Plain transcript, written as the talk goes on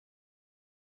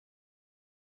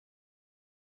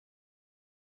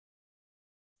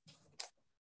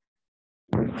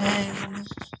And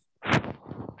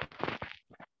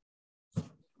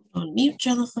on mute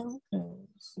Jennifer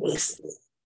because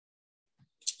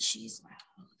she's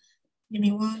loud. Give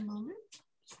me one moment.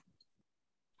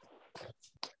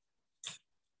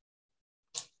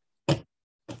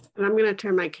 And I'm going to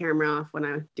turn my camera off when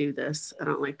I do this. I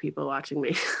don't like people watching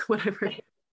me, whatever.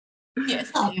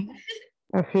 Yes. I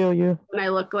feel you. When I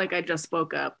look like I just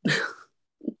spoke up,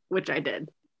 which I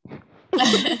did.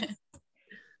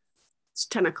 It's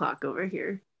 10 o'clock over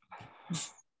here.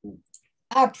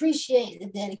 I appreciate the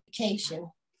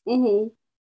dedication. Mm-hmm.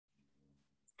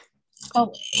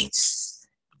 Always.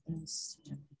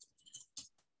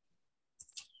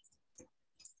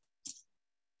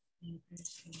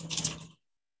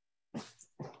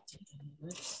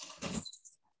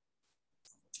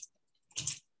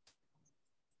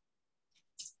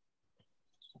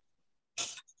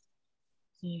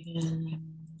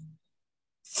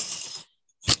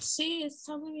 See, it's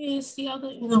telling me it's the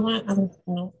other, you know what?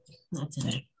 No, not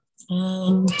today.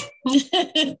 All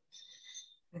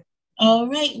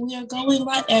right, we are going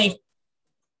right. Hey,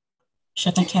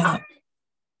 shut the cat up.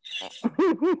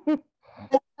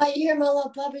 Oh, you hear my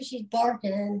little puppy? She's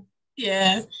barking.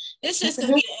 Yeah, it's just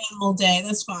gonna be an animal day.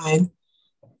 That's fine.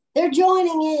 They're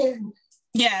joining in.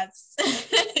 Yes.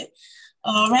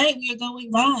 All right, we are going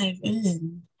live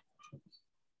in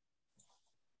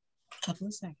a couple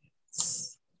of seconds.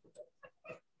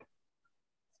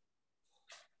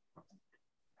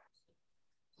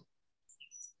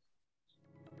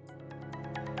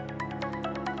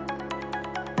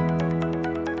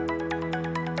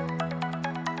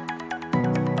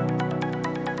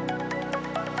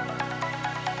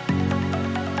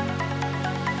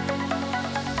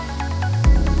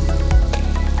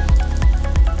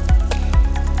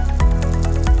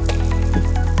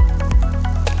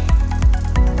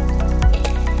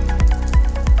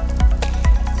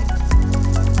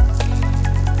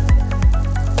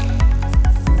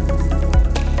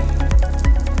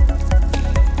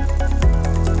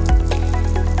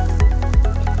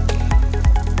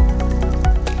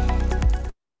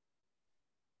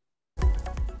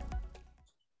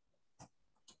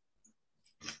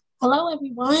 Hello,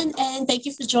 everyone, and thank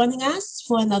you for joining us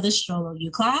for another Stroll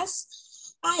You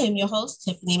class. I am your host,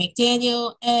 Tiffany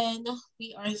McDaniel, and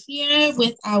we are here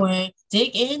with our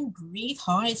Dig In, Breathe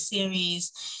Hard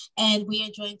series. And we are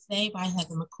joined today by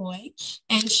Heather McCoy,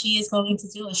 and she is going to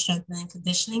do a strength and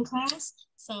conditioning class.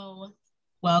 So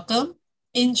welcome,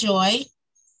 enjoy,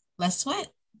 let's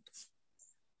sweat.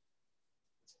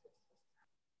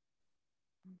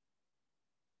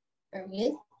 Very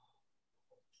good.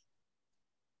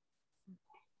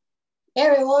 Hey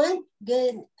everyone,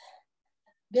 good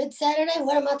Saturday.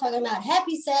 What am I talking about?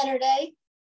 Happy Saturday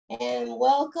and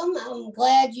welcome. I'm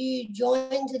glad you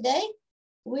joined today.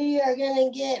 We are going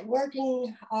to get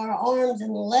working our arms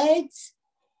and legs.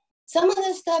 Some of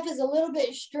this stuff is a little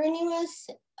bit strenuous.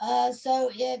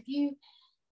 So if you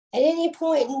at any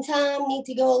point in time need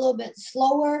to go a little bit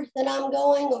slower than I'm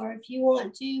going, or if you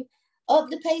want to up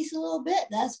the pace a little bit,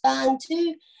 that's fine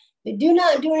too. But do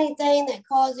not do anything that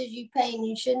causes you pain.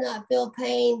 You should not feel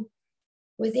pain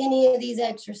with any of these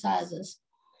exercises.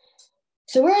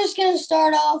 So we're just going to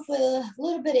start off with a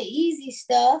little bit of easy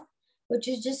stuff, which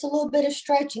is just a little bit of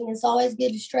stretching. It's always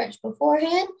good to stretch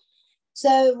beforehand.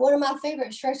 So one of my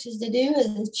favorite stretches to do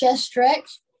is the chest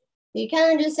stretch. You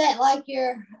kind of just act like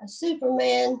you're a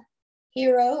Superman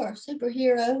hero or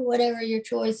superhero, whatever your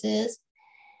choice is.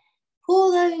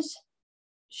 Pull those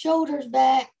shoulders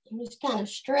back. And just kind of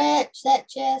stretch that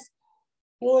chest.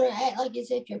 You want to act like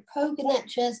as if you're poking that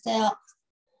chest out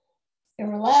and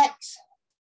relax.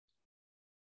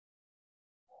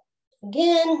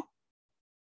 Again,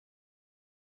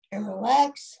 and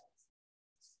relax.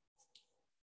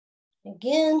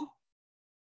 Again,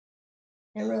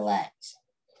 and relax.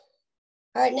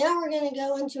 All right, now we're going to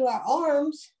go into our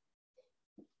arms,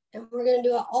 and we're going to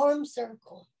do an arm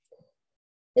circle.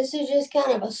 This is just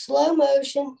kind of a slow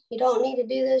motion. You don't need to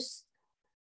do this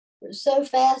so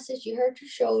fast that you hurt your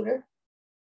shoulder.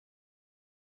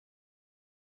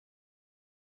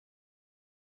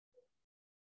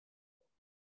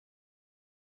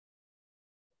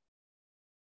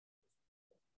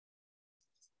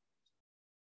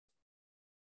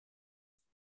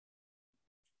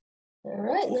 All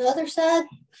right, and the other side.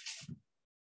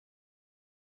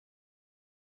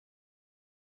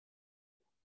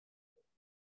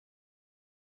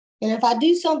 And if I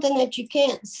do something that you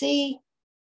can't see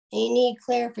and you need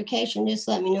clarification, just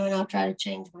let me know and I'll try to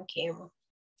change my camera.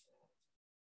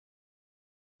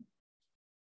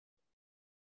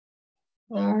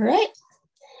 All right.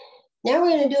 Now we're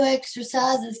going to do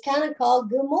exercises kind of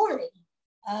called good morning.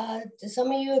 To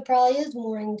some of you, it probably is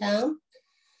morning time.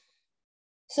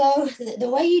 So the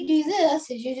way you do this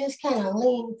is you just kind of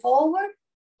lean forward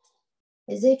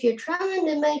as if you're trying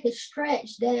to make a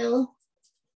stretch down,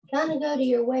 kind of go to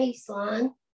your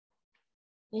waistline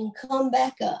and come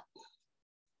back up.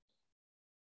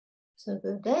 So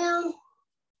go down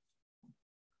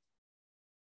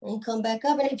and come back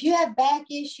up. And if you have back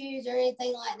issues or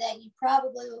anything like that, you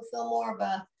probably will feel more of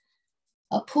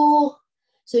a pull.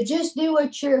 So just do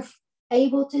what you're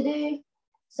able to do.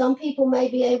 Some people may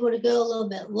be able to go a little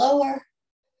bit lower.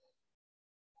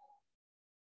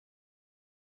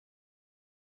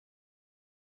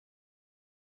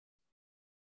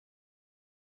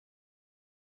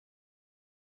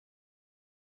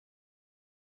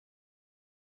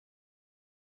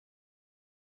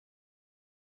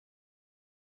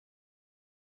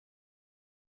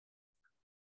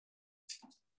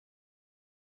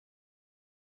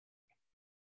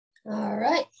 All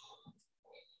right.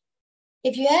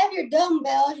 If you have your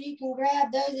dumbbells, you can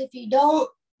grab those. If you don't,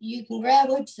 you can grab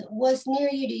what's near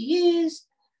you to use.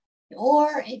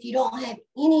 Or if you don't have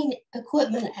any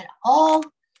equipment at all,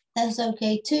 that's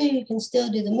okay too. You can still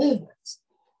do the movements.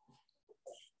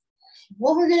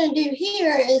 What we're going to do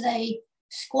here is a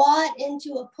squat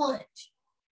into a punch.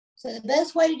 So the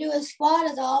best way to do a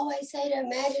squat is I always say to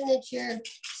imagine that you're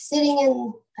sitting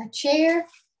in a chair.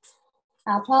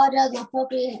 I apologize, my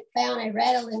puppy found a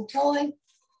rattling toy.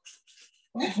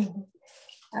 All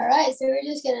right, so we're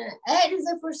just gonna act as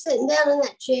if we're sitting down in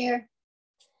that chair,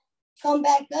 come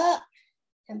back up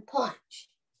and punch.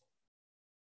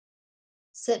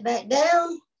 Sit back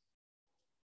down,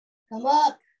 come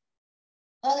up,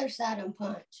 other side and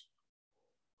punch.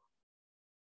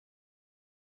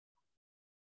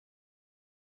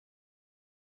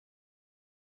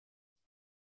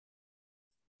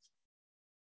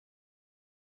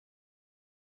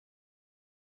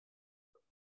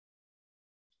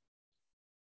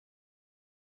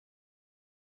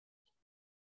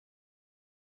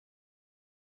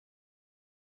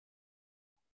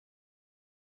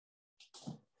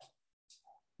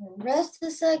 And rest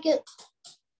a second.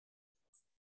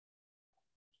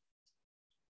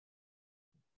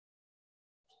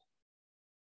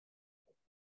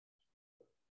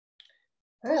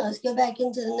 All right, let's go back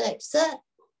into the next set.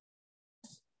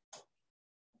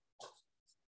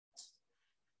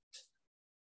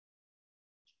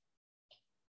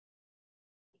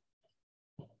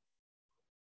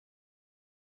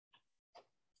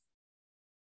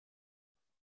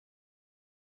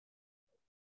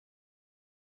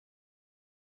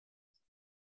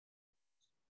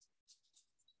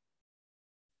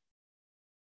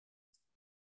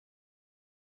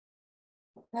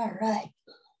 All right.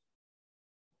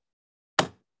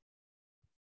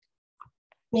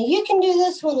 Now you can do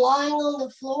this one lying on the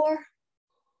floor,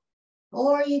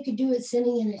 or you could do it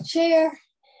sitting in a chair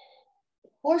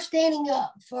or standing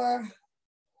up. For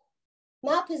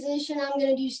my position, I'm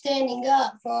going to do standing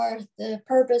up for the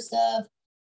purpose of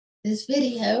this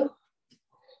video.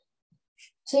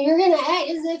 So you're going to act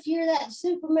as if you're that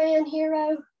Superman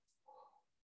hero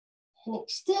and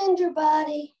extend your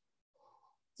body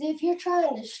as if you're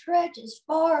trying to stretch as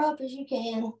far up as you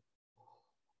can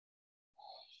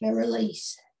and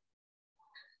release.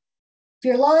 If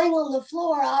you're lying on the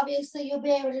floor, obviously you'll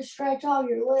be able to stretch all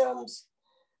your limbs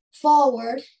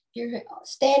forward. If you're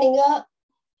standing up,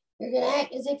 you're going to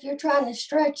act as if you're trying to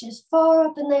stretch as far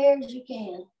up in the air as you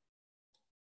can.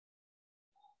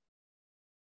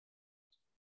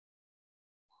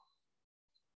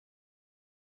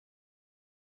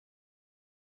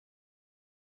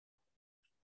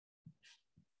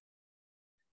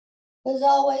 It's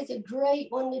always a great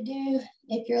one to do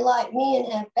if you're like me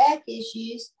and have back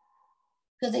issues,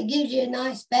 because it gives you a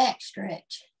nice back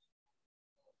stretch.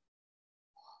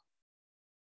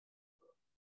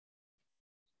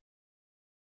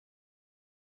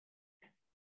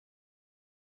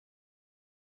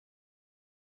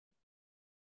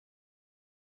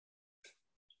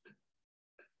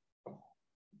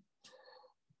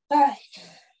 All right.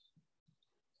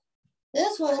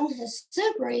 This one is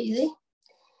super easy.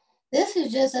 This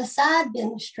is just a side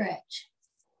bend stretch.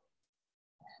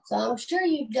 So I'm sure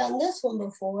you've done this one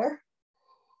before.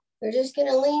 You're just going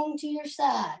to lean to your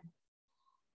side.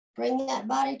 Bring that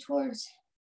body towards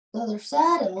the other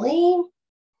side and lean.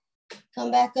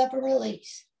 Come back up and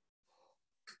release.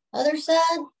 Other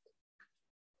side.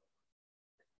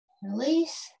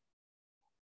 Release.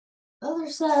 Other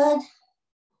side.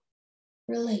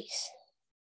 Release.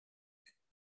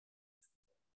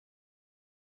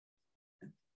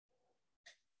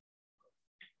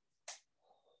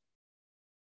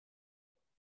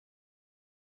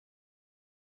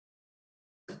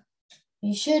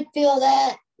 You should feel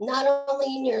that not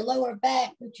only in your lower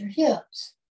back, but your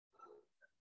hips.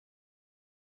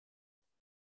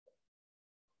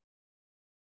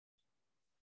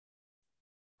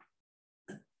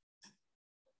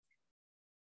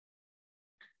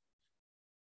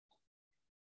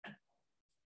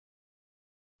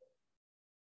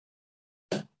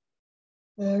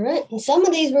 All right, and some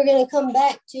of these we're going to come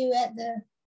back to at the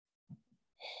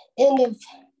end of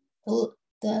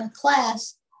the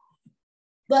class,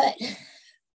 but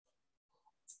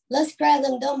let's grab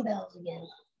them dumbbells again.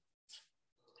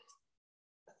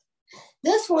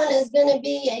 This one is going to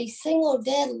be a single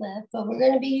deadlift, but we're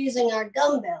going to be using our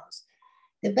dumbbells.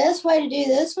 The best way to do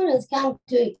this one is kind of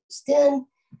to extend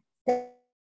the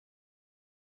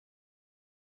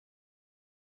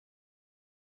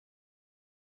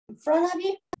in front of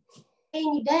you,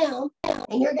 laying you down,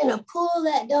 and you're going to pull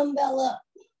that dumbbell up.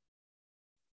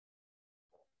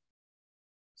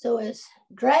 So it's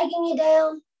dragging you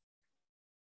down,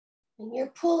 and you're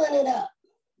pulling it up,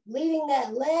 leaving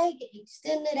that leg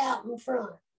extended out in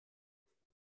front.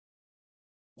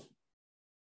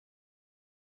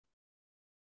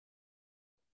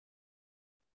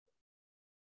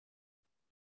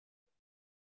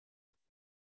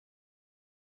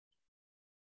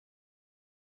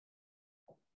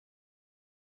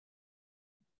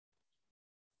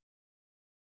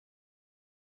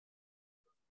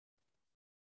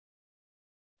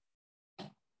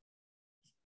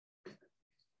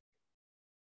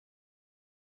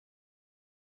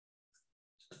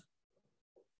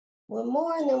 One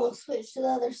more, and then we'll switch to the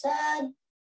other side.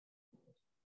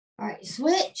 All right,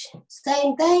 switch,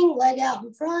 same thing, leg out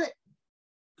in front.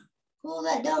 Pull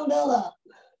that dumbbell up.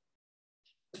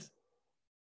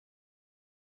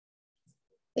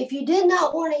 If you did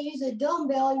not want to use a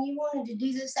dumbbell and you wanted to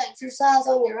do this exercise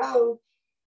on your own,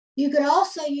 you could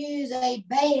also use a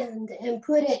band and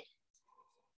put it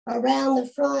around the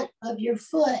front of your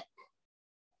foot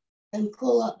and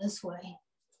pull up this way.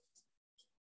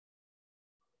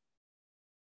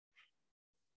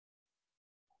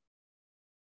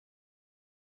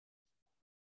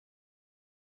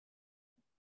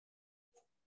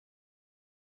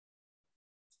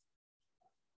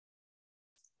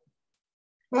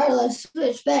 All right, let's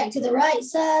switch back to the right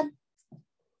side.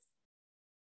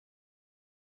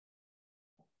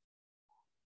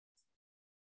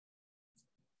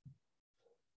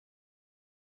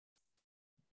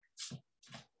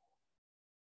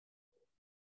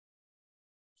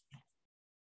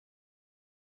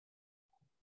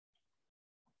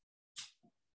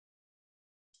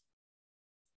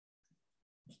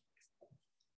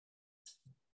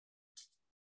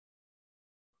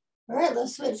 All right,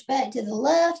 let's switch back to the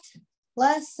left.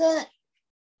 Last set.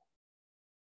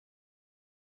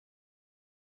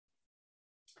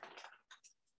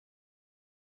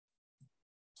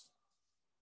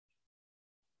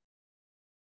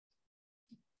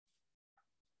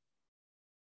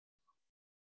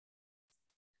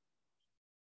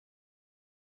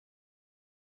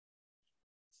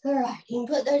 All right, you can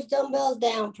put those dumbbells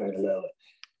down for a moment.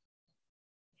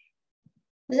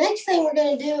 The next thing we're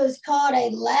going to do is called a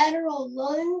lateral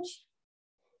lunge.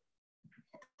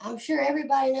 I'm sure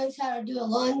everybody knows how to do a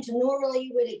lunge. Normally,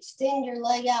 you would extend your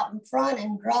leg out in front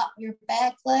and drop your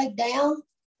back leg down.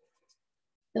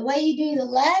 The way you do the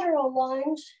lateral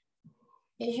lunge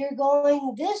is you're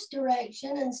going this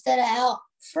direction instead of out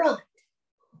front.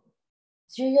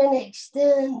 So you're going to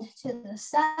extend to the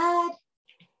side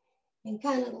and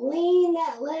kind of lean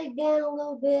that leg down a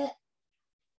little bit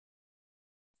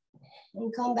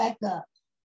and come back up.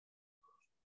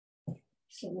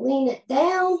 So lean it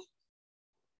down.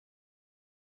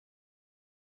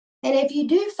 And if you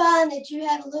do find that you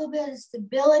have a little bit of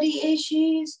stability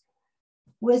issues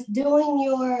with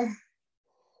doing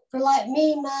for like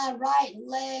me, my right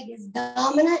leg is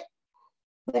dominant.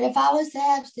 But if I was to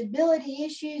have stability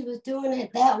issues with doing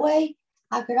it that way,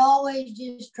 I could always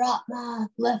just drop my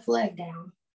left leg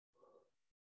down.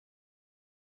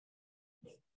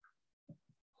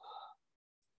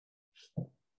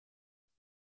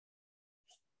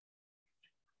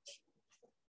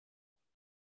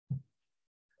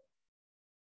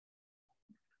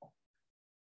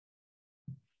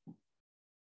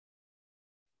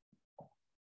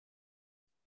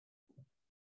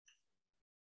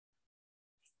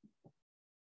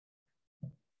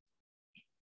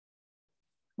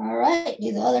 All right,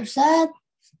 do the other side.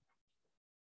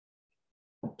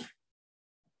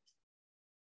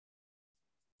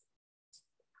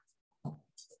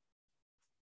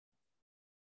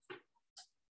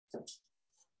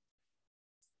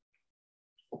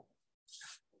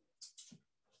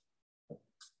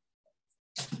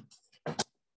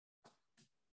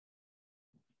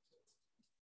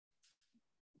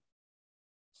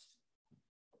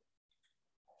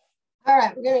 All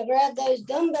right, we're gonna grab those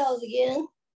dumbbells again.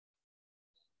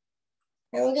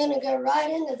 And we're gonna go right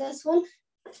into this one.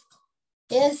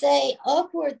 It's a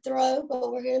upward throw,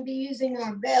 but we're gonna be using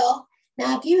our bell.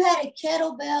 Now, if you had a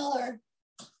kettlebell or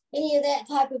any of that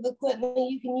type of equipment,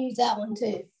 you can use that one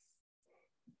too.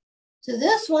 So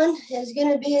this one is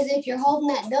gonna be as if you're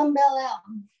holding that dumbbell out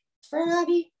in front of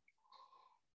you.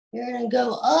 You're gonna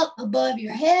go up above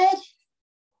your head,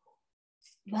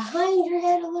 behind your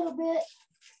head a little bit,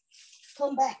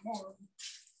 come back down.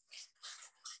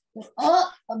 Go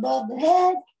up above the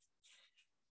head,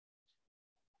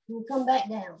 and come back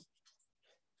down.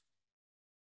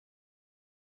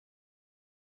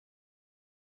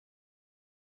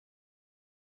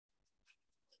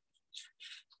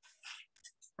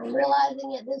 I'm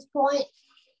realizing at this point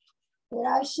that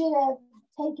I should have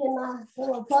taken my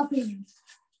little puppy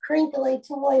crinkly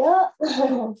toy up.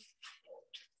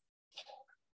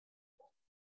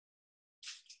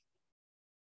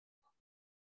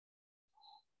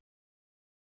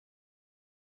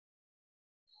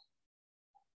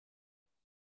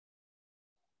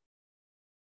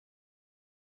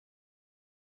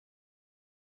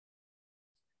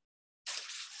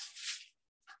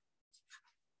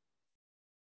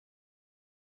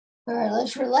 All right,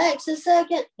 let's relax a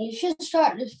second. You should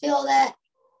start to feel that,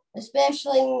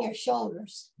 especially in your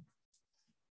shoulders.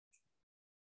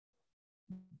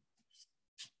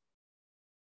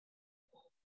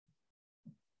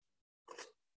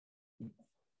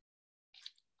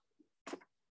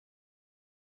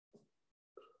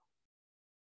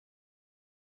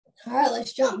 All right,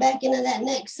 let's jump back into that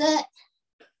next set.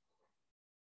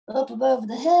 Up above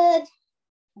the head,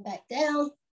 back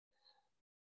down.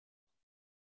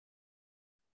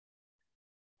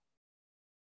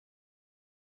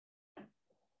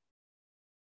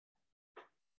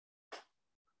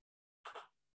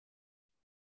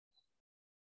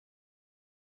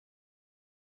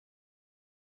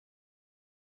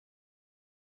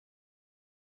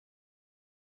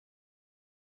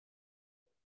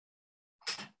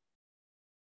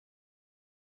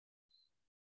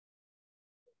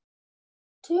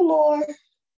 Two more.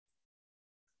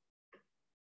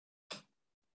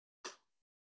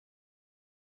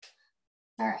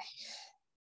 All right.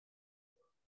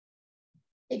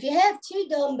 If you have two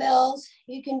dumbbells,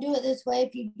 you can do it this way.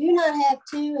 If you do not have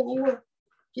two and you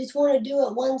just want to do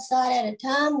it one side at a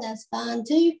time, that's fine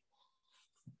too.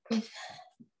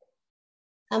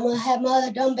 I'm going to have my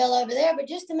other dumbbell over there, but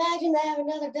just imagine that I have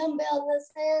another dumbbell in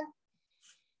this hand.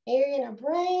 And you're going to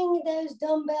bring those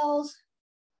dumbbells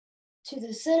to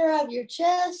the center of your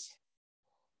chest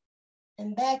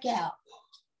and back out.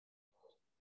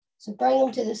 So bring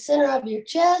them to the center of your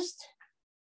chest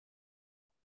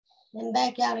and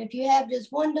back out. If you have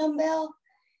just one dumbbell,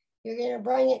 you're going to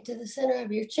bring it to the center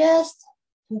of your chest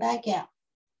and back out.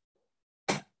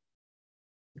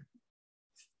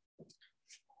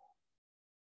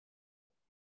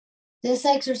 This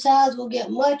exercise will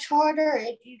get much harder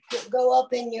if you go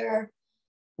up in your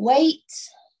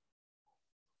weights.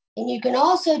 And you can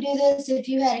also do this if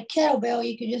you had a kettlebell,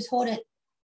 you could just hold it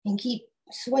and keep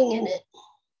swinging it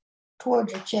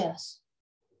towards your chest.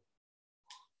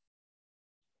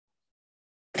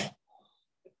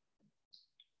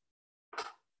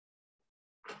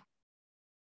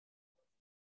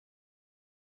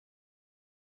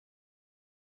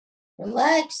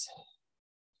 Relax.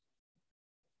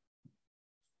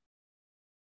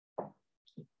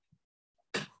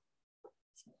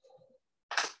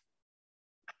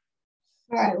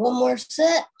 All right, one more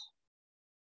set.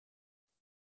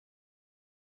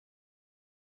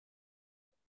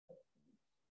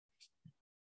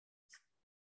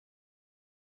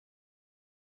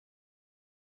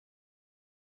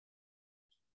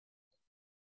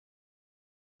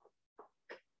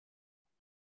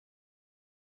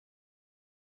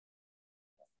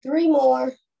 Three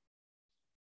more.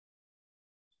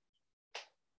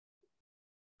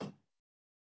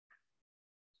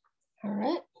 All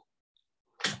right.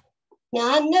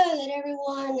 Now, I know that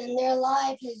everyone in their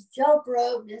life has jump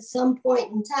roped at some point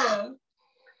in time,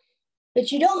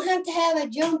 but you don't have to have a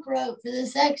jump rope for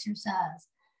this exercise.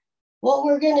 What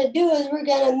we're going to do is we're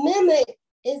going to mimic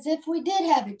as if we did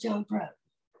have a jump rope.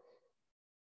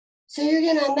 So you're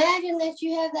going to imagine that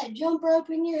you have that jump rope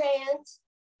in your hands.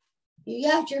 You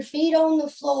got your feet on the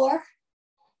floor,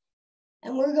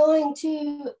 and we're going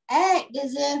to act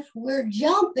as if we're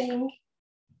jumping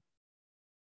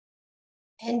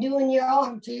and doing your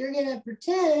arms. So you're going to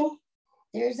pretend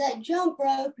there's that jump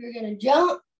rope. You're going to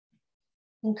jump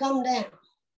and come down.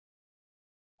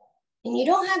 And you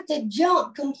don't have to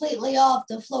jump completely off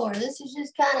the floor. This is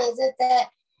just kind of as if that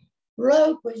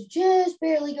rope was just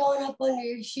barely going up under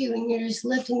your shoe and you're just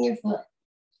lifting your foot.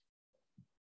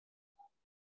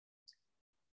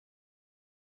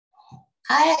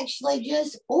 I actually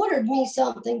just ordered me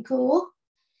something cool.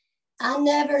 I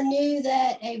never knew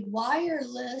that a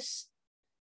wireless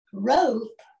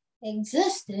rope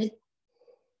existed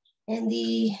and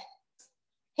the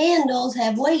handles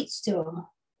have weights to them.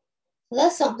 So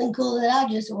that's something cool that I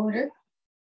just ordered.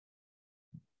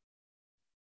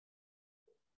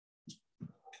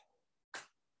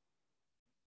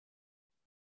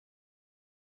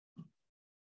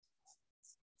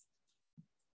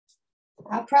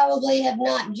 I probably have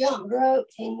not jumped rope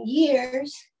in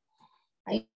years.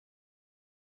 I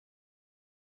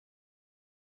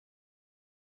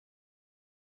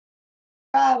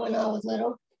tried when I was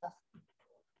little.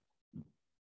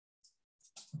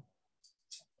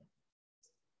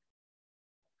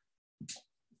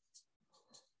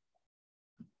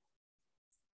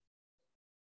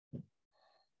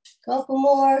 Couple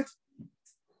more.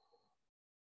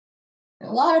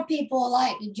 A lot of people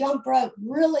like to jump rope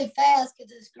really fast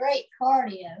because it's great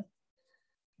cardio.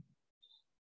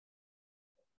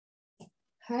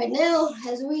 All right, now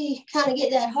as we kind of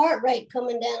get that heart rate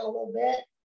coming down a little bit,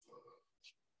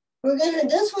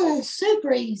 this one is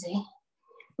super easy.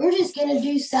 We're just gonna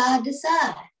do side to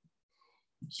side.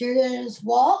 So you're gonna just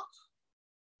walk,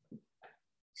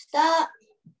 stop,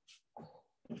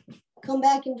 come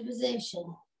back into position.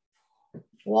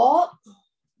 Walk.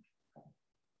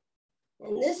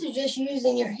 And this is just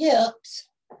using your hips.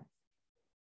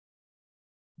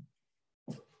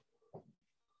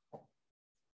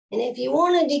 And if you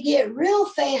wanted to get real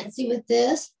fancy with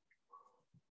this,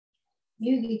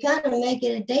 you could kind of make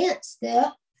it a dance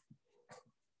step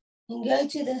and go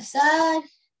to the side,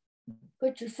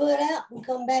 put your foot out and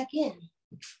come back in.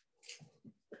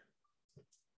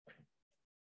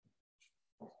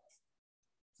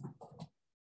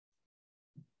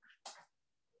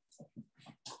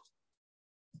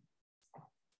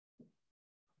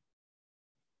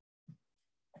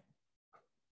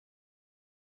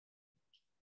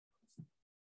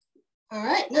 All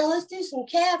right, now let's do some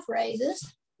calf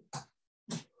raises.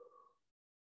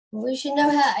 We should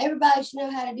know everybody should know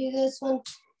how to do this one.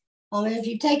 If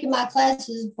you've taken my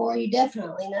classes before, you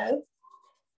definitely know.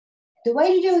 The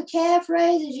way to do a calf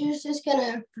raise is you're just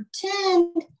gonna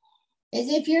pretend as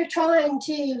if you're trying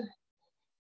to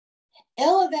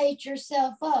elevate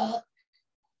yourself up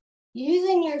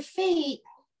using your feet,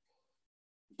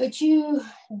 but you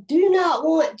do not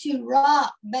want to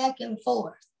rock back and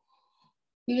forth.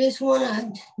 You just want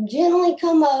to gently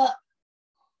come up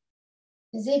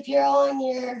as if you're on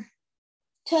your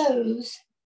toes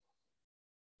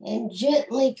and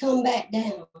gently come back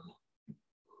down.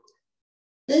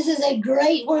 This is a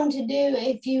great one to do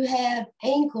if you have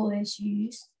ankle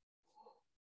issues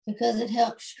because it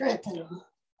helps strengthen them.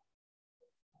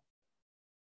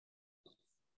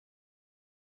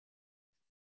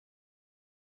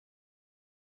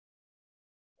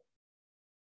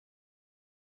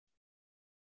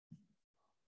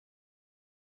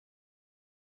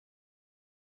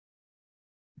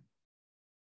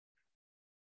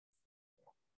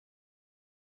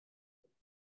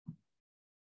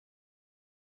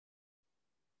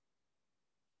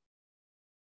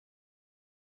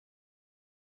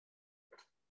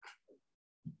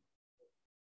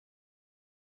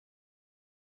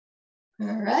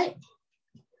 All right.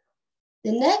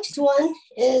 The next one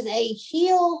is a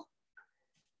heel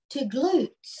to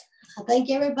glutes. I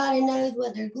think everybody knows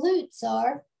what their glutes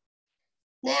are.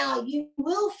 Now, you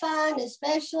will find,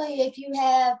 especially if you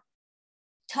have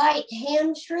tight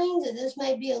hamstrings, that this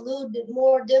may be a little bit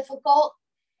more difficult.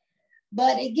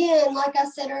 But again, like I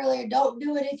said earlier, don't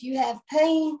do it if you have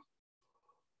pain.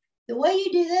 The way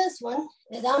you do this one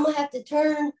is I'm gonna have to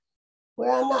turn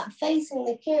where I'm not facing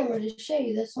the camera to show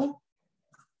you this one.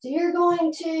 So you're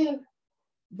going to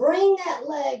bring that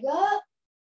leg up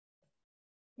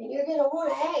and you're gonna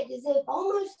wanna act as if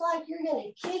almost like you're gonna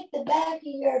kick the back of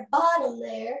your bottom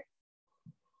there.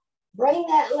 Bring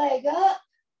that leg up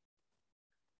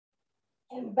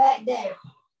and back down.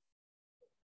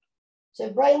 So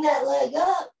bring that leg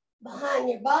up behind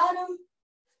your bottom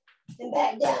and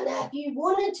back down. Now, if you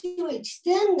wanted to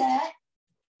extend that,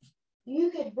 you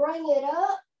could bring it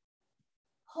up,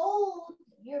 hold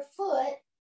your foot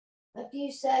a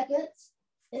few seconds,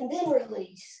 and then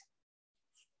release.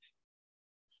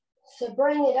 So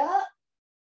bring it up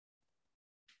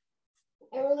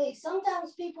and release.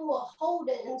 Sometimes people will hold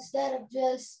it instead of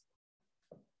just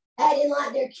acting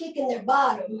like they're kicking their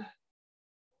bottom.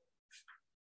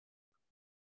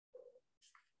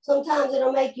 Sometimes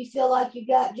it'll make you feel like you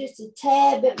got just a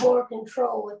tad bit more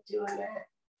control with doing that.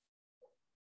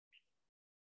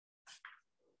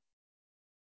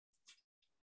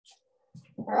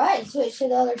 All right, switch to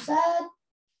the other side.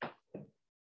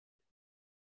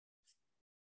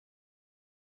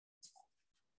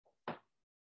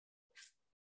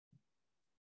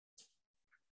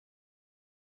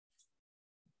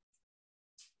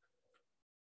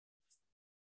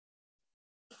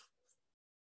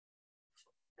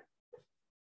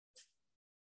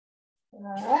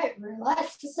 All right,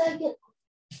 relax a second.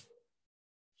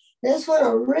 This one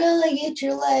will really get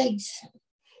your legs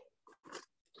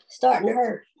starting to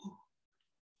hurt.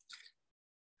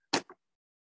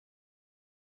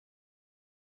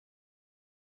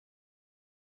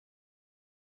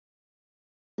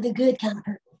 The good kind of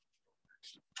hurt.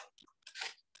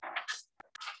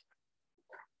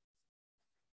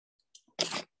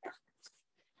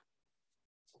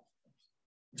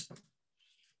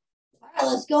 All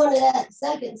right, let's go into that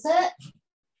second set.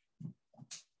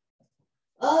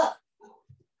 Up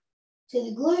to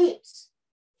the glutes,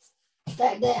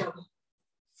 back down.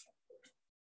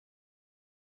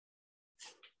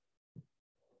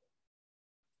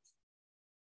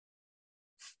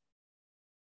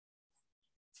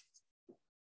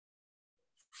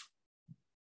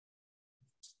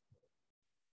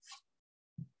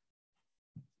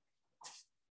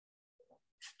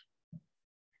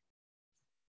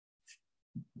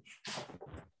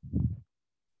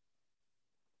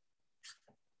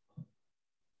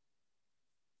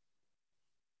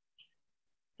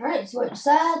 All right, switch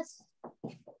sides.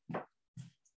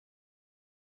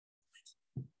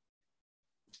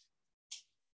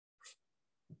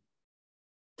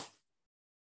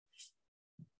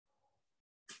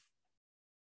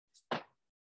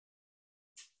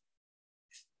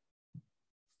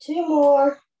 Two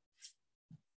more.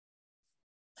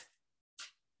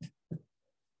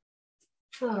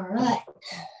 All right.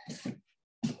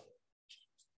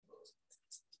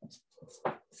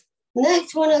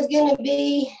 Next one is going to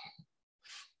be,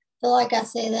 so like I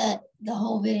say that the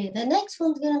whole video, the next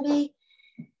one's going to be,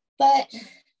 but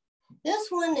this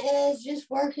one is just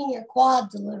working your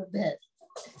quads a little bit.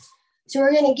 So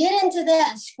we're going to get into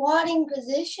that squatting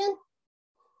position,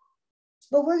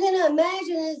 but we're going to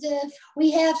imagine as if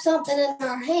we have something in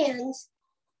our hands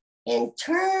and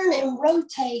turn and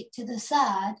rotate to the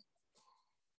side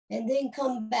and then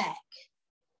come back.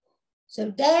 So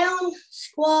down,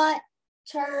 squat,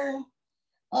 turn,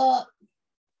 up,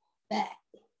 back.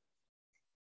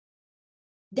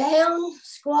 Down,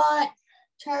 squat,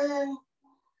 turn,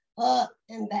 up,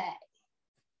 and back.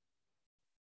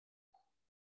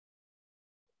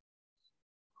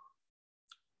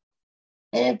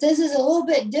 And if this is a little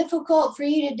bit difficult for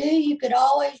you to do, you could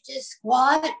always just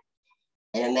squat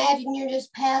and imagine you're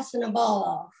just passing a ball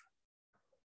off.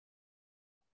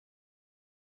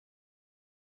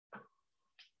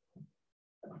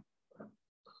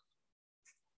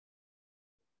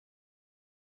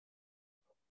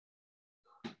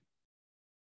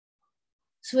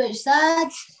 Switch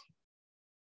sides.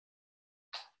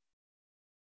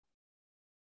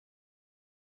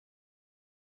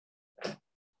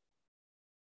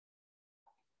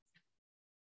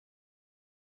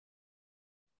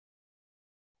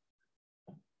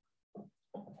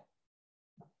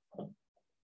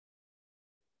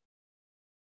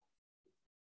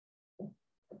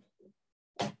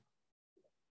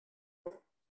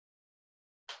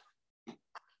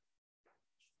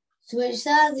 Switch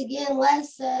sides again,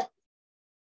 last set.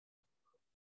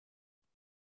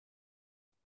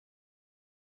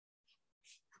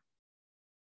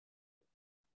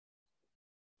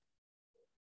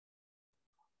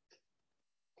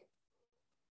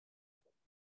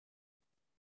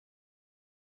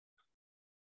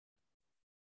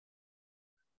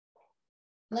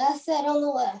 Last set on the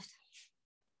left.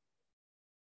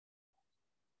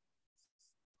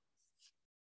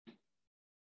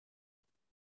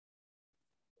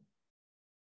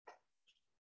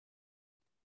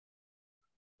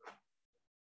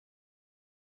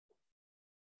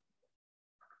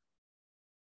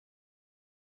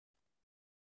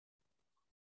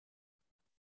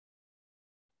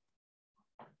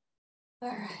 All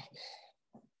right.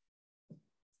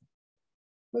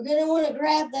 We're going to want to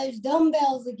grab those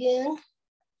dumbbells again.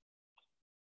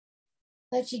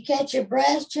 Let you catch your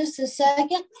breath just a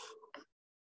second.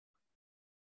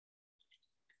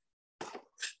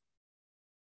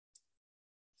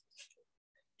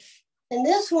 And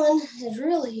this one is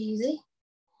really easy.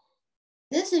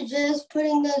 This is just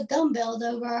putting those dumbbells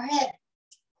over our head.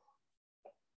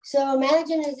 So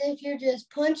imagine as if you're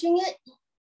just punching it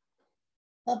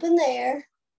up in there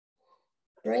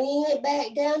bringing it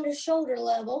back down to shoulder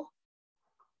level,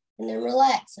 and then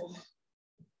relaxing.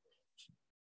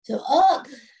 So up,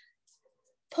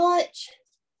 punch,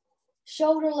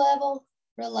 shoulder level,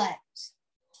 relax.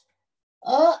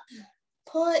 Up,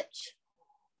 punch,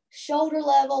 shoulder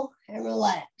level, and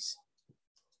relax.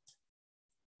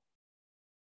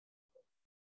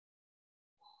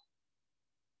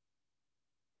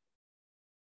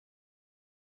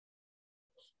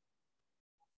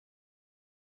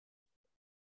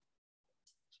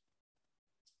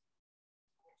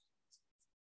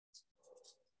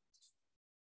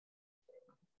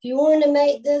 If you wanted to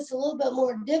make this a little bit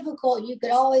more difficult, you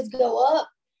could always go up,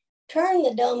 turn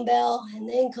the dumbbell, and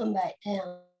then come back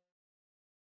down.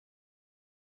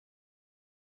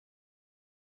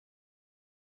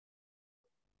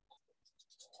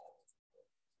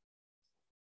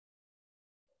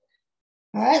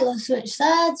 All right, let's switch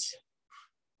sides.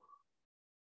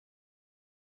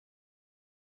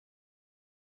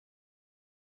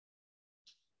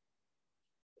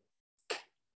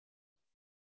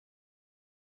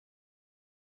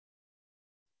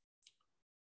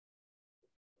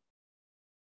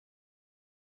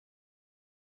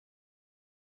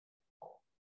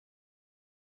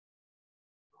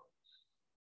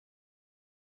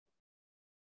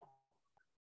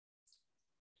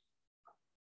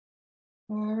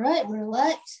 All right,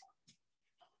 relax.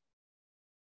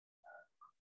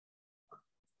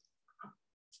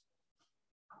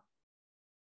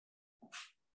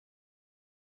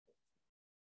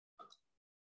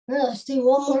 All right, let's do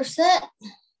one more set.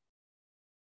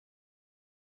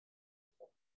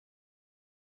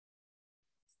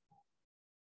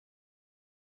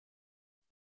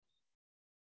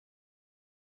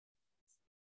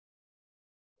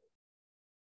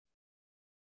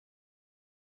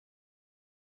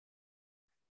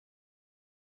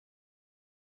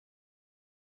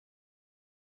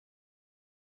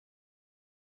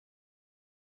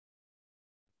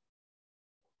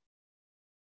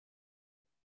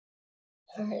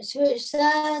 All right, switch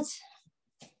sides.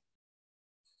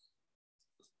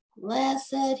 Last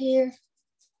set here.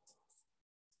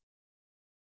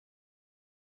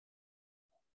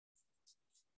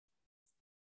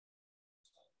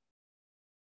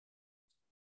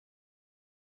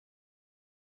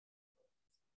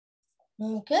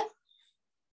 Okay.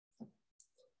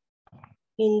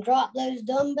 You can drop those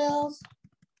dumbbells.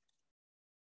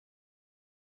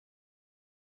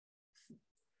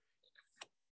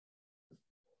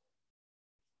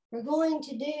 We're going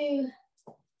to do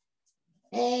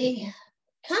a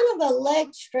kind of a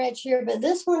leg stretch here, but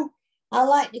this one I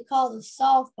like to call the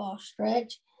softball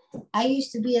stretch. I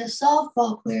used to be a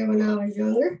softball player when I was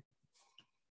younger,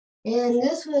 and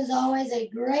this was always a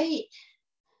great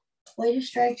way to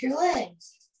stretch your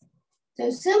legs. So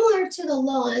similar to the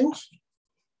lunge,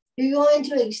 you're going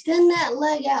to extend that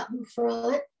leg out in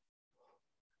front,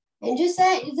 and just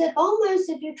act as if almost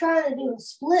if you're trying to do a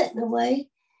split in a way.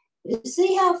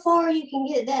 See how far you can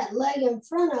get that leg in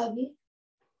front of you.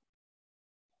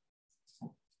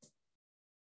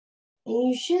 And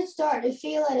you should start to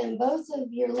feel it in both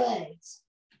of your legs.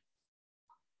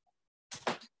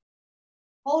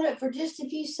 Hold it for just a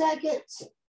few seconds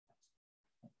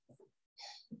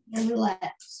and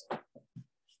relax.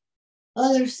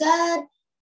 Other side,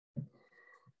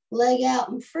 leg out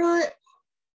in front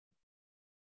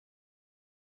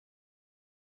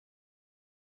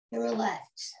and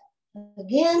relax.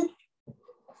 Again.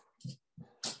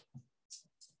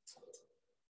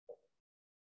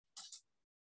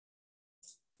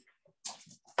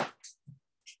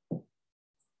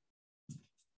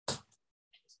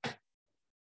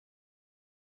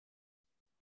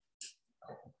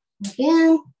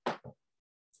 Again.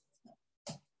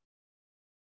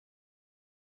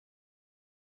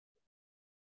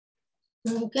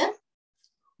 Okay.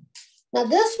 Now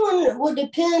this one will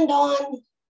depend on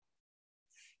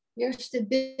your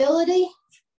stability.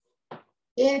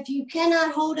 If you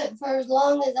cannot hold it for as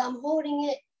long as I'm holding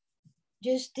it,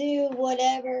 just do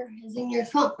whatever is in your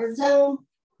comfort zone.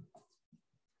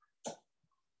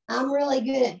 I'm really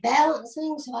good at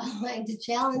balancing, so I like to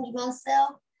challenge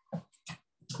myself.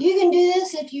 You can do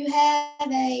this if you have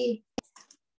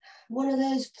one of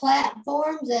those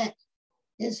platforms that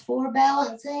is for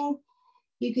balancing.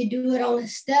 You could do it on a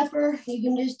stepper. You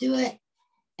can just do it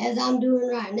as I'm doing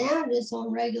right now, just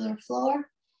on regular floor.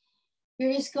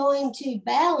 You're just going to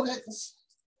balance.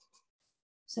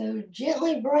 So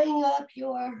gently bring up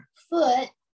your foot,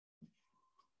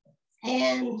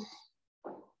 and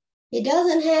it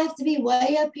doesn't have to be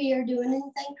way up here doing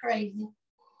anything crazy.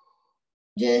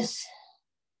 Just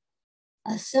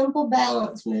a simple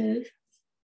balance move.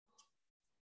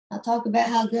 I talk about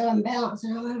how good I'm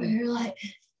balancing. I'm over here like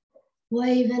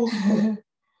waving.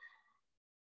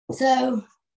 So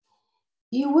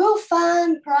you will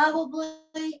find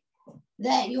probably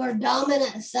that your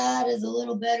dominant side is a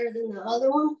little better than the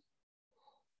other one.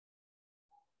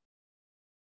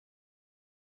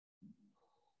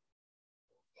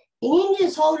 And you can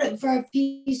just hold it for a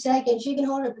few seconds. You can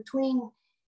hold it between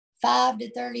 5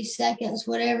 to 30 seconds,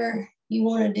 whatever you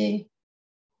want to do.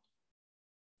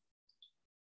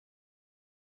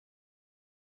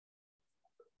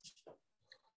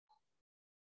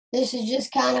 This is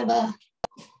just kind of a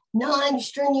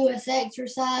non-strenuous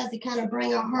exercise to kind of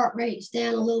bring our heart rates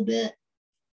down a little bit.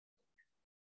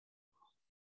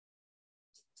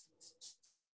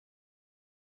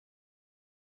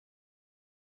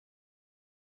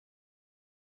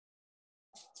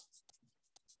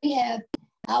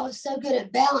 I was so good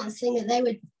at balancing that they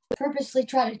would purposely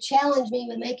try to challenge me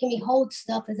with making me hold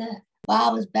stuff while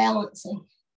I was balancing.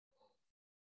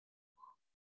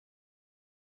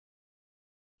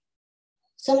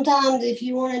 Sometimes if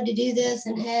you wanted to do this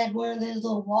and had one of those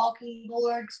little walking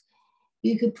boards,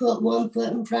 you could put one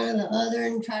foot in front of the other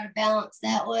and try to balance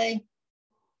that way.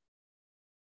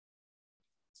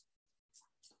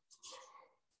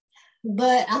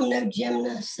 But I'm no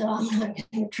gymnast, so I'm not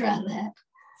going to try that.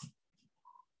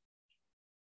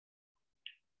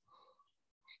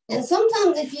 And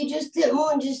sometimes if you just didn't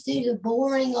want to just do the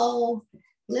boring old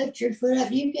lift your foot up,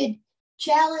 you could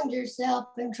challenge yourself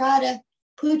and try to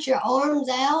put your arms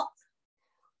out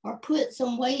or put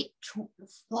some weight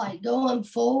like going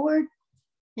forward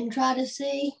and try to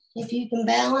see if you can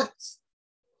balance.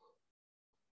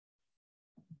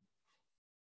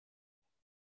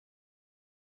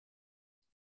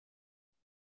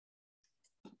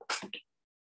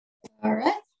 All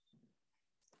right.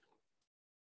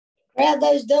 Grab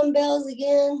those dumbbells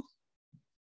again.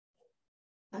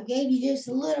 I gave you just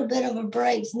a little bit of a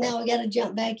break, so now we got to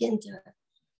jump back into it.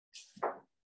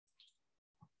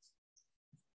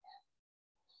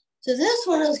 So this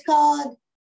one is called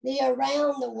the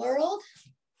Around the World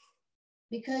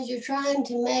because you're trying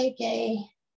to make a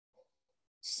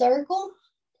circle.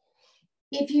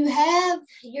 If you have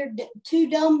your 2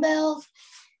 dumbbells,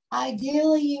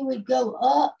 ideally you would go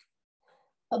up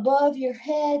above your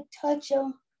head, touch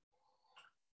them,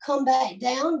 come back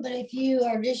down. But if you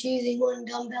are just using one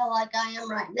dumbbell like I am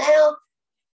right now,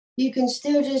 you can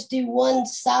still just do one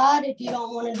side if you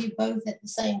don't want to do both at the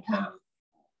same time.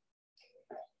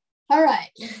 All right,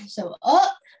 so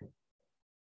up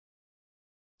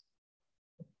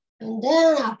and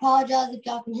down. I apologize if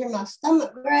y'all can hear my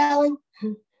stomach growling.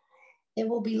 It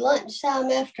will be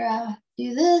lunchtime after I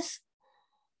do this.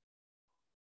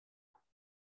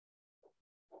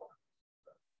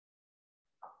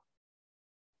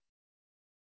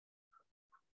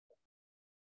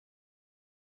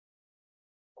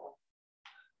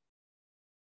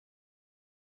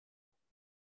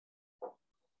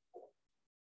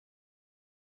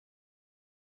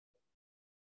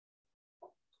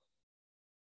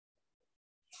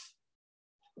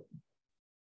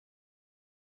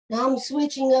 Now I'm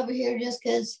switching over here just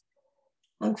because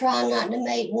I'm trying not to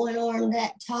make one arm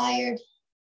that tired.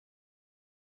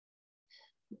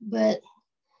 But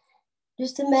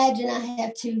just imagine I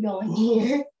have 2 going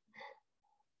here.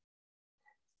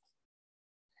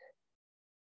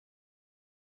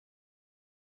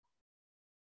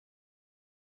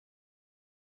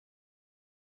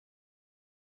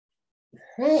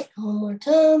 All right, one more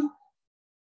time.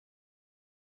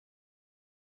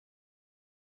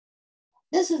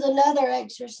 This is another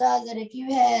exercise that if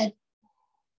you had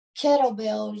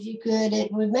kettlebells,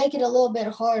 it would make it a little bit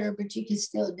harder, but you could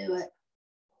still do it.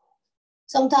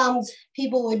 Sometimes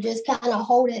people would just kind of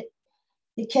hold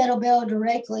the kettlebell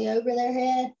directly over their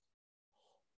head.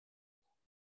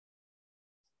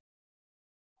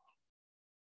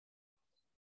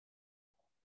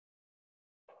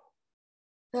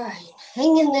 All right,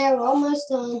 hang in there, we're almost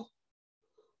done.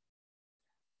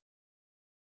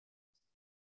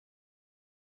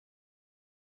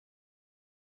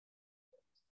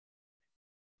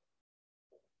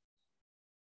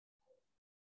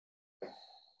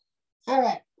 All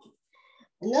right,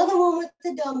 another one with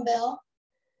the dumbbell.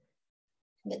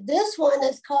 But this one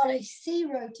is called a C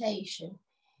rotation.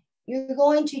 You're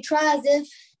going to try as if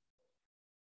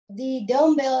the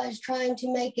dumbbell is trying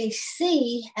to make a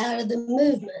C out of the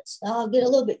movements. I'll get a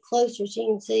little bit closer so you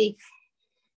can see.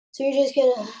 So you're just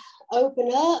gonna open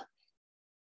up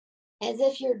as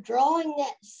if you're drawing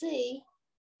that C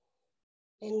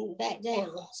and back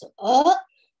down. So up,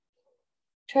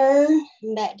 turn,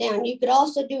 and back down. You could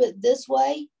also do it this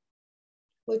way,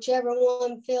 whichever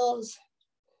one feels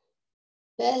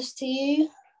best to you.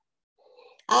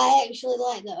 I actually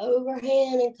like the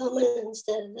overhand and coming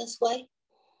instead of this way.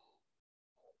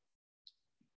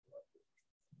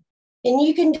 And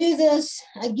you can do this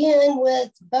again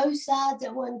with both sides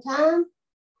at one time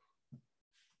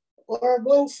or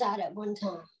one side at one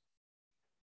time.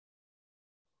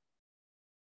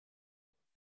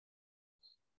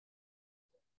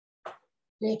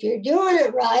 And if you're doing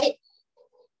it right,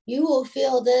 you will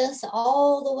feel this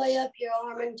all the way up your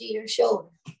arm and to your shoulder.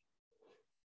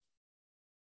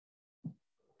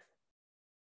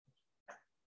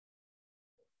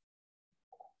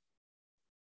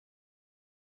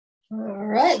 All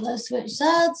right, let's switch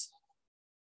sides.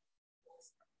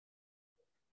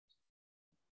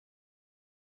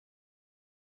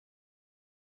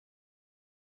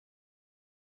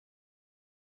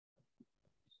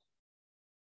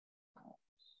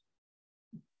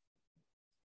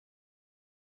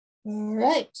 All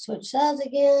right, switch sides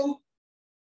again.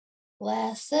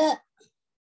 Last set.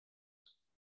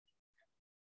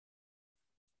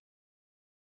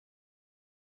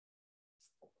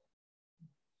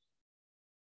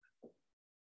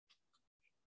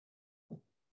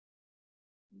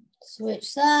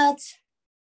 Switch sides.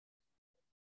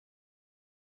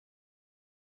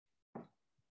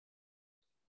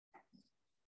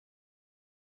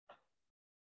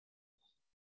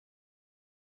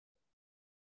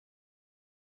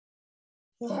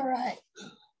 All right.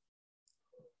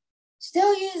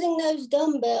 Still using those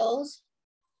dumbbells.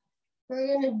 We're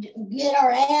going to get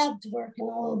our abs working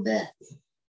a little bit.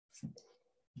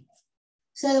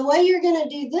 So the way you're going to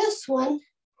do this one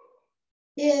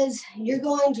is you're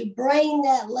going to bring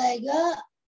that leg up,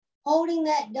 holding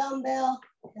that dumbbell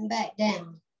and back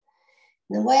down.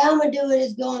 And the way I'm going to do it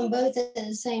is going both at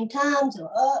the same time. So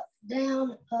up,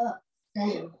 down, up,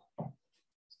 down.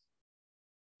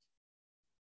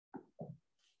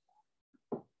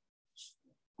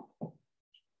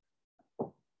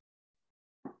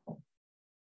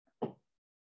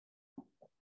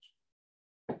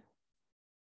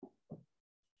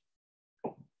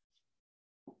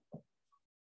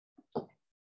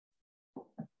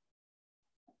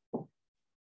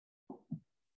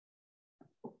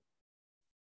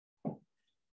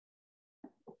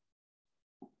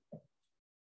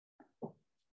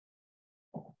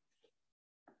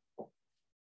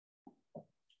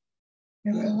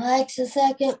 And relax a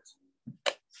second.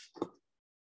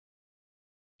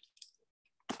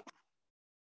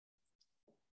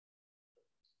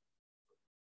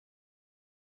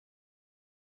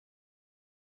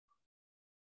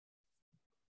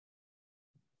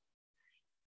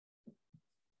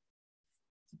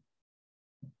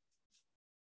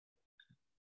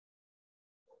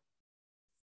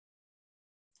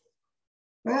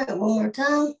 All right, one more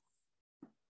time.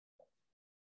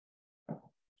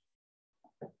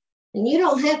 And you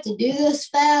don't have to do this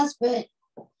fast, but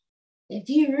if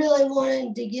you really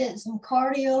wanted to get some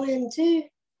cardio in too,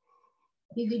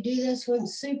 you could do this one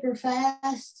super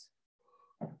fast.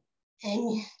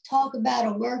 And talk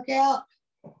about a workout,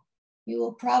 you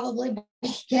will probably be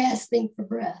gasping for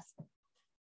breath.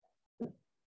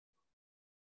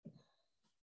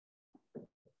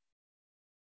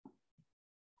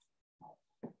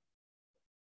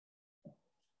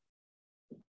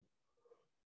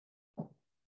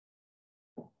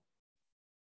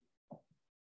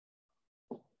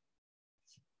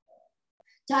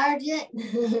 Tired yet?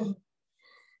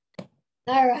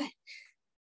 All right.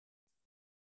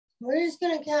 We're just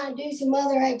going to kind of do some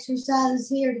other exercises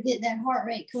here to get that heart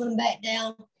rate coming back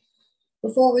down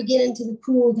before we get into the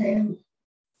cool down.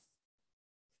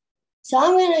 So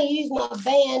I'm going to use my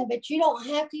band, but you don't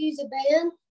have to use a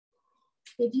band.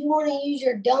 If you want to use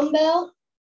your dumbbell,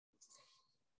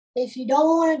 if you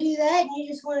don't want to do that and you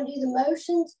just want to do the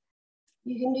motions,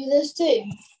 you can do this too.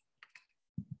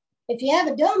 If you have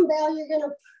a dumbbell, you're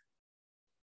gonna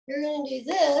do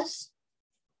this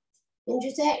and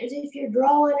just act as if you're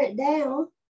drawing it down.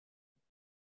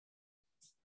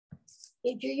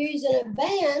 If you're using a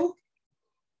band,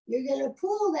 you're gonna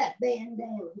pull that band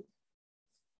down.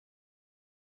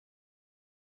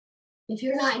 If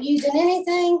you're not using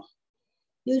anything,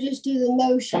 you'll just do the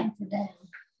motion for down.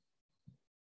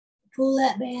 Pull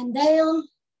that band down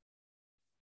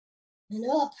and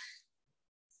up,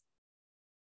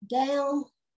 down,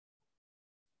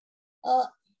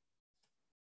 up.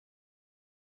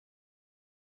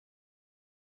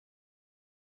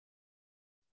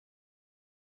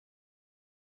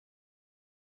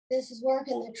 This is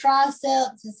working the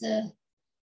triceps. It's a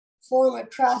form of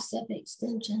tricep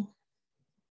extension.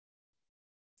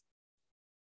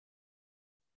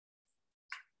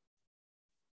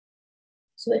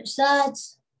 Switch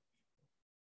sides.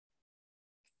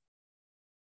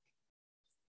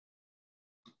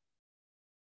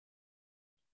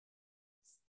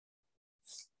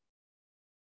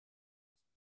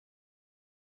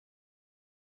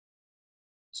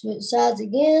 Switch sides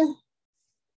again.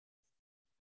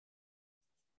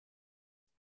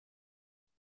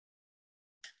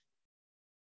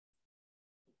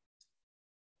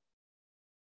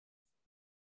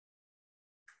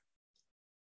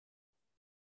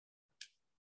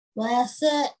 Last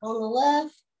set on the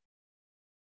left.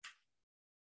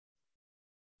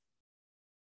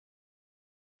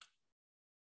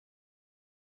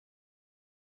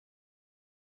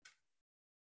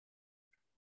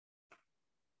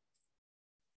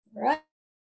 All right.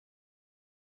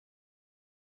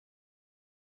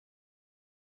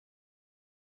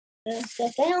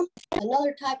 Step down.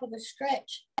 Another type of a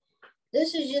stretch.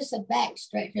 This is just a back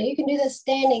stretch. Now you can do this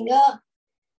standing up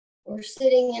or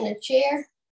sitting in a chair.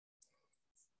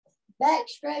 Back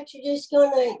stretch, you're just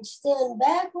going to extend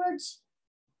backwards.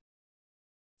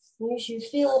 You should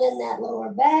feel it in that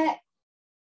lower back.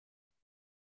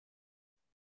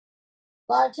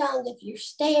 A lot of times if you're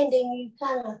standing, you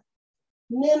kind of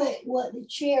mimic what the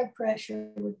chair pressure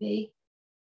would be.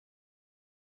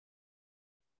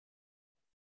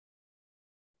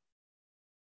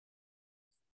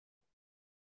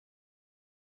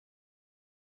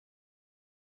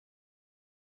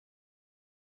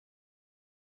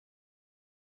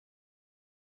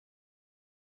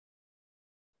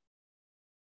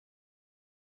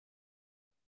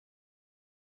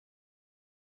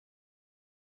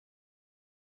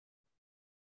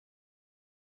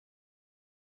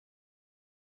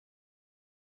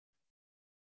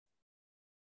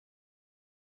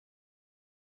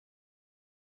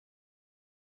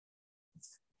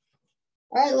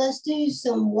 All right, let's do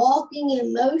some walking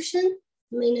in motion.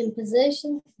 In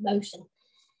position, motion.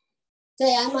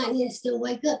 Say, I might need to still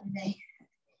wake up today.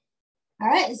 All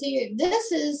right, so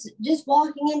this is just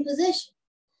walking in position.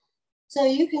 So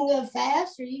you can go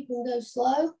fast or you can go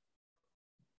slow.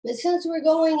 But since we're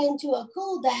going into a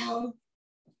cool down,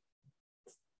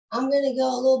 I'm going to go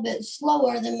a little bit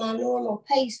slower than my normal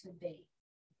pace would be.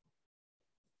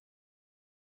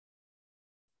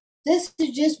 This is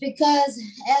just because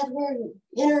as we're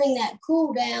entering that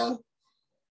cool down,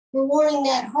 we're wanting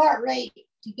that heart rate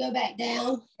to go back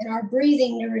down and our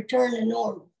breathing to return to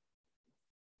normal.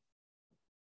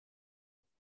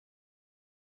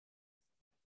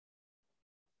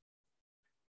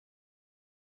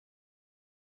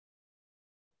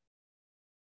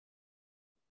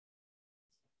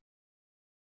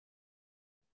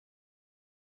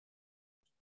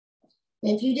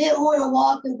 If you didn't want to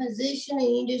walk in position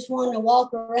and you just wanted to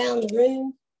walk around the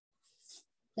room,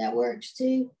 that works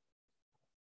too.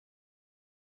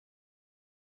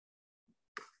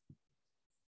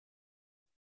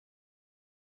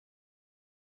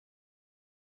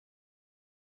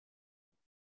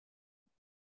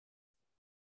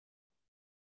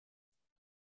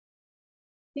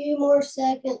 Few more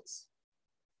seconds.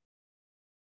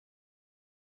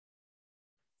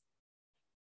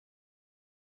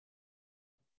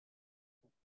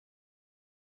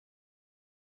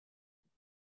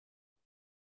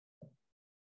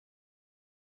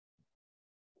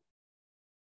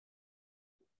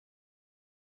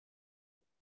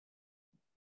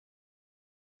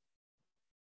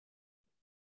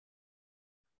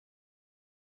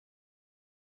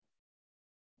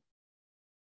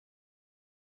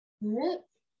 All right.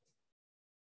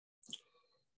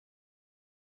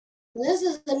 This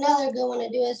is another good one to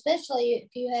do, especially if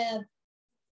you have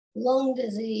lung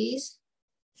disease.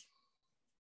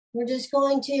 We're just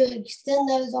going to extend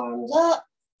those arms up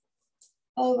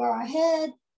over our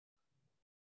head.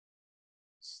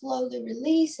 Slowly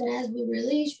release, and as we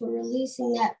release, we're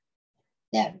releasing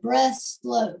that breath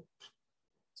slow.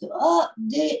 So up,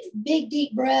 big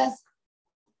deep breath.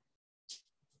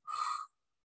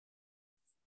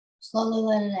 Slowly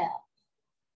let it out.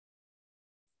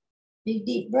 Big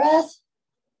deep breath.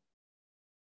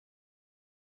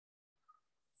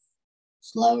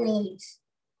 Slow release.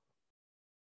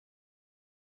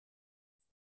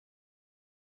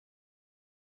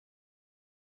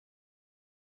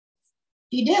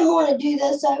 If you didn't want to do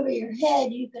this over your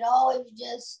head, you could always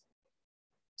just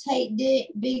take big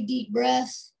deep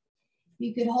breaths.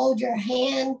 You could hold your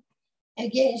hand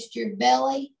against your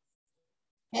belly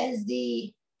as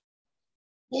the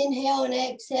inhale and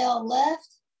exhale left.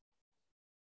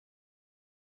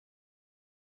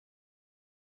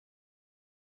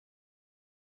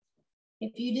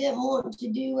 If you didn't want to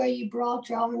do where you brought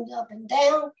your arms up and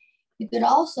down, you could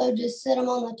also just sit them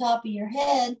on the top of your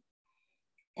head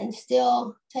and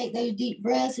still take those deep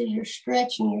breaths as you're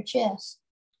stretching your chest.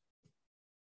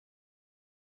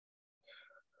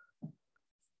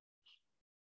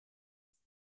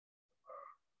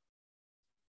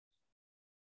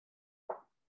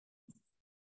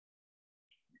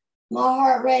 My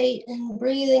heart rate and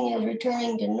breathing is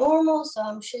returning to normal, so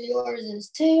I'm sure yours is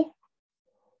too.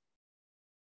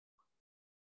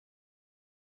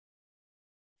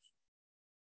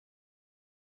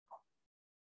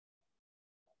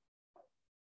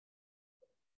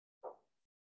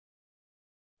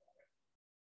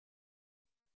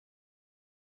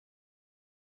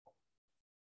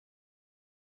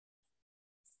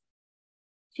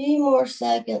 Few more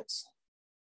seconds.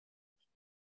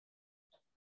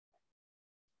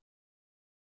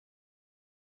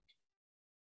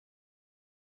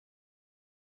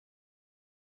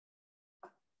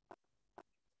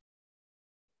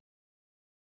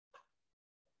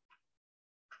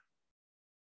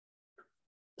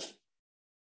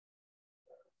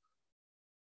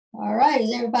 All right,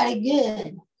 is everybody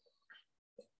good?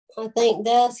 I think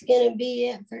that's going to be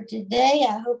it for today.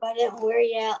 I hope I didn't wear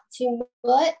you out too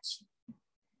much.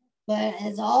 But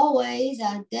as always,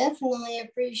 I definitely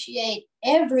appreciate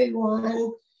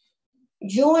everyone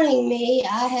joining me.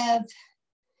 I have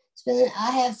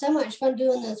so much fun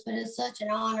doing this, but it's such an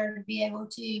honor to be able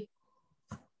to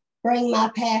bring my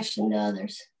passion to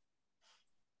others.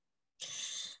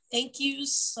 Thank you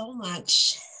so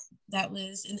much. That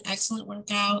was an excellent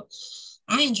workout.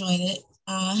 I enjoyed it.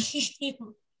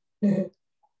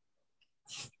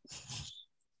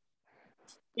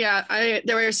 Yeah,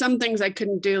 there were some things I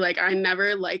couldn't do. Like I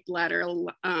never liked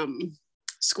lateral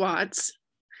squats.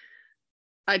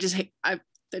 They're just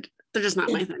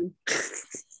not my thing.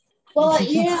 Well,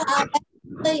 I've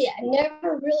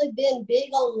never really been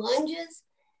big on lunges,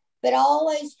 but I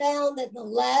always found that the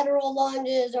lateral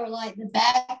lunges or like the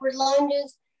backward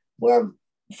lunges were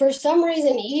for some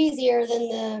reason easier than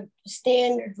the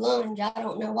standard lunge. I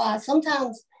don't know why.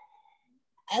 Sometimes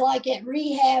like at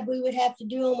rehab, we would have to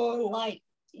do them on like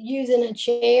using a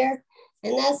chair,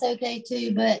 and that's okay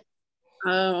too, but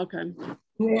oh, okay.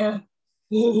 Yeah.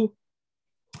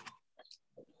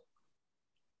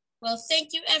 Well,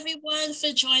 thank you everyone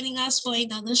for joining us for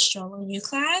another Stroll You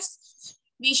class.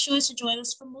 Be sure to join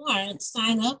us for more.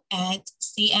 Sign up at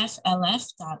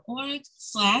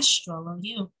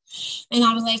cflf.org/StrollOU. And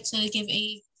I would like to give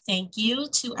a thank you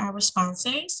to our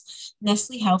sponsors,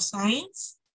 Nestle Health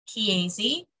Science,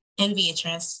 Chiesi, and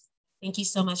Beatrice. Thank you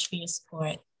so much for your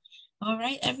support. All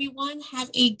right, everyone, have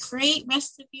a great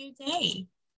rest of your day.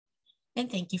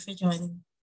 And thank you for joining.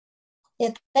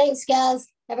 Yeah, thanks, guys.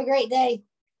 Have a great day.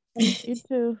 You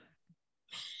too.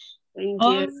 Thank you.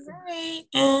 All right,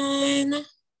 and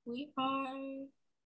we are